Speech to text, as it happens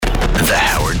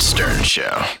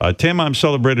show. Tam Mom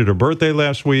celebrated her birthday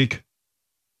last week.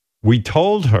 We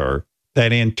told her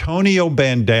that Antonio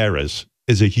Banderas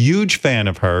is a huge fan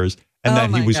of hers and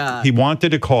that he wanted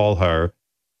to call her.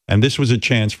 And this was a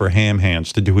chance for Ham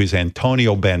Hands to do his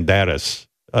Antonio Banderas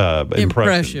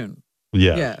impression.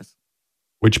 Yes.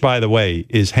 Which, by the way,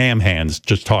 is Ham Hands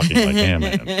just talking like Ham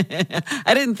Hands.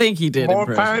 I didn't think he did. More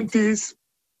panties.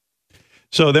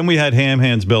 So then we had Ham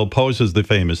Hands Bill pose as the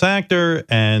famous actor,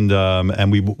 and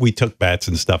we took bets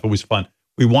and stuff. It was fun.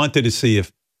 We wanted to see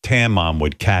if Tam Mom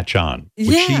would catch on.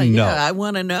 Would she know? Yeah, I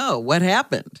want to know what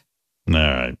happened. All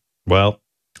right. Well,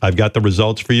 I've got the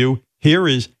results for you. Here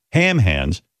is Ham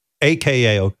Hands,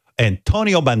 a.k.a.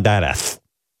 Antonio Banderas.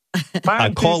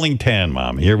 I'm calling Tan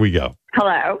Mom. Here we go.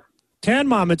 Hello. Tan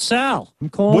Mom, it's Sal. I'm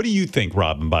calling. What do you think,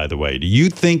 Robin, by the way? Do you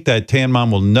think that Tan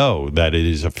Mom will know that it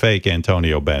is a fake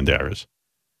Antonio Banderas?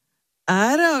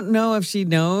 I don't know if she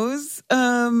knows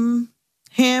Ham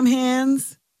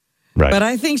Hands, right? But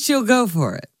I think she'll go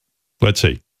for it. Let's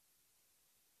see.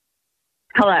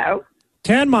 Hello.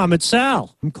 Tan Mom, it's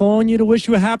Sal. I'm calling you to wish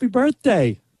you a happy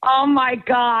birthday. Oh, my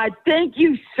God. Thank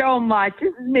you so much.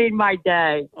 This has made my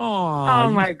day. Aww.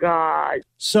 Oh, my God.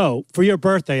 So, for your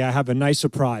birthday, I have a nice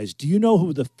surprise. Do you know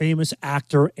who the famous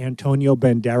actor Antonio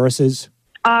Banderas is?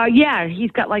 Yeah,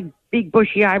 he's got, like, big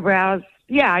bushy eyebrows.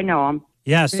 Yeah, I know him.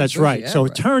 Yes, that's right. So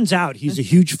it turns out he's a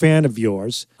huge fan of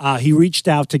yours. He reached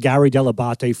out to Gary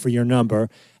Delabate for your number,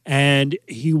 and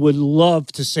he would love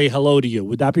to say hello to you.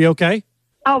 Would that be okay?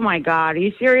 Oh, my God. Are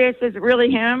you serious? Is it really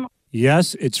him?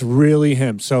 Yes, it's really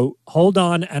him. So hold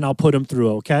on, and I'll put him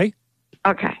through, okay?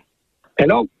 Okay.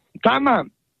 Hello, Tama.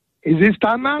 Is this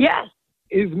Tama? Yes.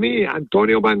 It's me,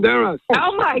 Antonio Banderas.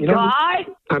 Oh, my God.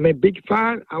 I'm a big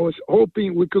fan. I was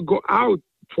hoping we could go out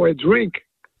for a drink.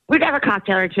 We'd have a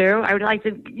cocktail or two. I would like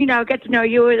to, get to know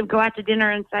you and go out to dinner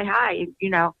and say hi,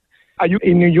 Are you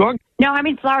in New York? No, I'm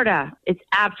in Florida. It's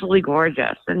absolutely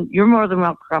gorgeous, and you're more than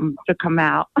welcome to come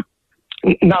out.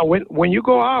 Now, when you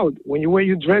go out, when you wear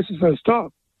your dresses and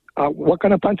stuff, what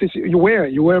kind of panties you wear?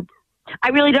 I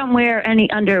really don't wear any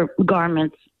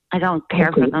undergarments. I don't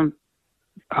care for them.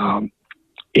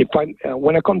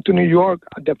 When I come to New York,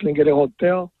 I definitely get a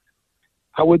hotel.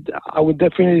 I would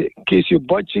definitely kiss your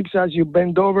butt cheeks as you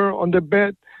bend over on the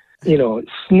bed.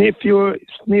 Sniff your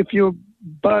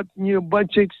butt, your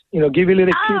butt cheeks. Give you a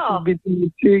little kiss between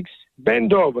your cheeks.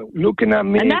 Bend over, looking at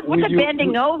me. And that's what's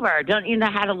bending over. Don't you know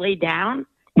how to lay down?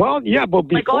 Well, yeah, but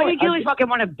before... Like, all you do is fucking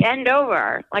want to bend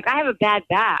over. Like, I have a bad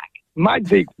back. My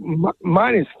dick,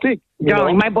 mine is thick.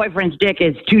 Darling, my boyfriend's dick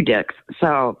is 2 dicks.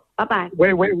 So, bye-bye.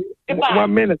 Wait. Goodbye.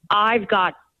 1 minute. I've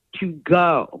got to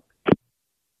go.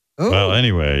 Ooh. Well,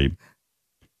 anyway,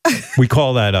 we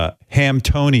call that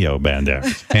Hamtonio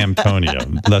Banderas.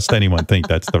 Hamtonio, lest anyone think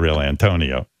that's the real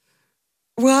Antonio.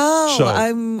 Wow,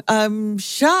 So, I'm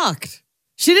shocked.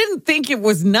 She didn't think it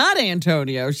was not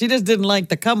Antonio. She just didn't like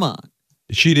the come on.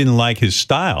 She didn't like his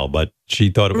style, but she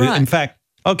thought it was. Right. In fact,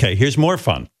 okay, here's more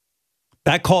fun.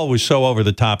 That call was so over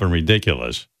the top and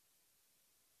ridiculous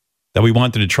that we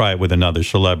wanted to try it with another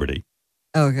celebrity.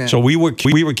 Okay. So we were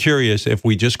curious if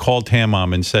we just called Tam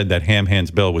Mom and said that Ham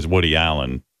Hands Bill was Woody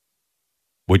Allen,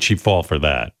 would she fall for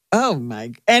that? Oh,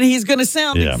 my. And he's going to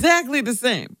sound exactly the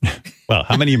same. Well,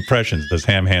 how many impressions does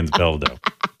Ham Hands Bill do?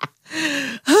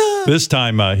 This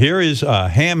time, here is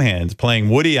Ham Hands playing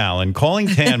Woody Allen, calling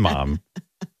Tan Mom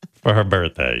for her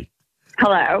birthday.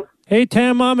 Hello. Hey,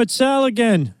 Tan Mom, it's Sal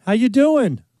again. How you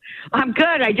doing? I'm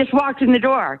good. I just walked in the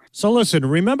door. So listen,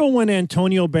 remember when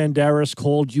Antonio Banderas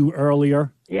called you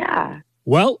earlier? Yeah.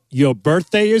 Well, your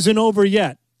birthday isn't over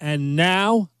yet, and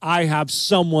now I have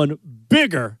someone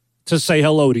bigger to say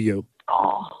hello to you.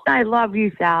 Oh, I love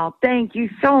you, Sal. Thank you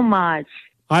so much.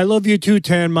 I love you too,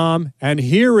 Tan Mom. And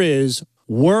here is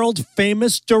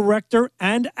world-famous director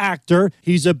and actor.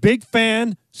 He's a big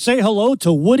fan. Say hello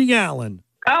to Woody Allen.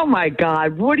 Oh, my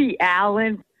God. Woody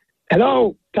Allen.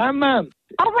 Hello, Tam Mom.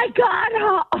 Oh, my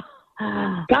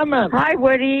God. Tam Mom. Hi,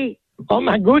 Woody. Oh,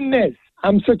 my goodness.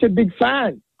 I'm such a big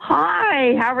fan.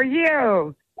 Hi. How are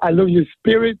you? I love your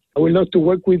spirit. I would love to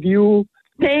work with you.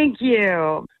 Thank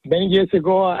you. Many years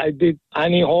ago, I did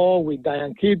Annie Hall with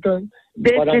Diane Keaton.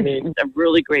 This is a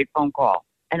really great phone call.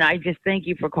 And I just thank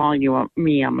you for calling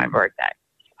me on my birthday.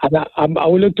 And I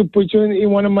would love to put you in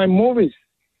one of my movies.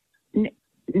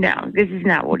 No, this is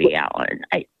not Woody Allen.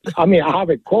 I have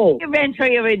a cold.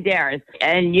 Eventually, you're Banderas,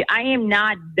 and I am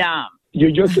not dumb.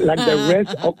 You're just like the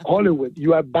rest of Hollywood.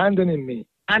 You are abandoning me.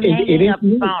 I'm hanging up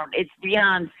the phone. It's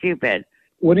beyond stupid.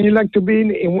 Wouldn't you like to be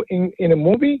in a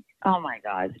movie? Oh, my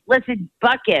God. Listen,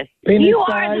 Buckus, Penis you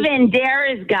size. are the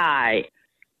Banderas guy.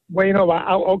 Well, you know what?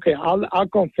 I'll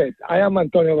confess. I am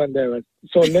Antonio Banderas.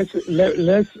 So let's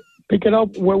pick it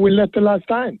up where we left the last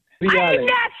time. I am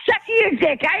not sucking your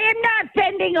dick. I am not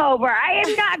bending over. I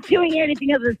am not doing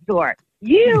anything of the sort.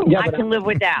 I can live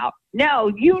without.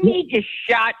 No, you need to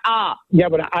shut up. Yeah,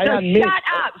 but admit.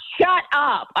 Shut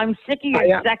up. I'm sick of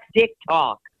your sex dick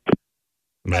talk.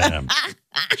 Man,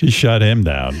 she shut him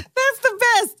down. That's the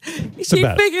best. She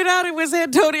figured out it was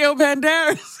Antonio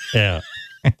Banderas. Yeah.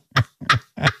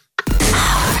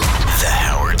 The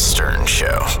Howard Stern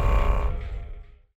Show.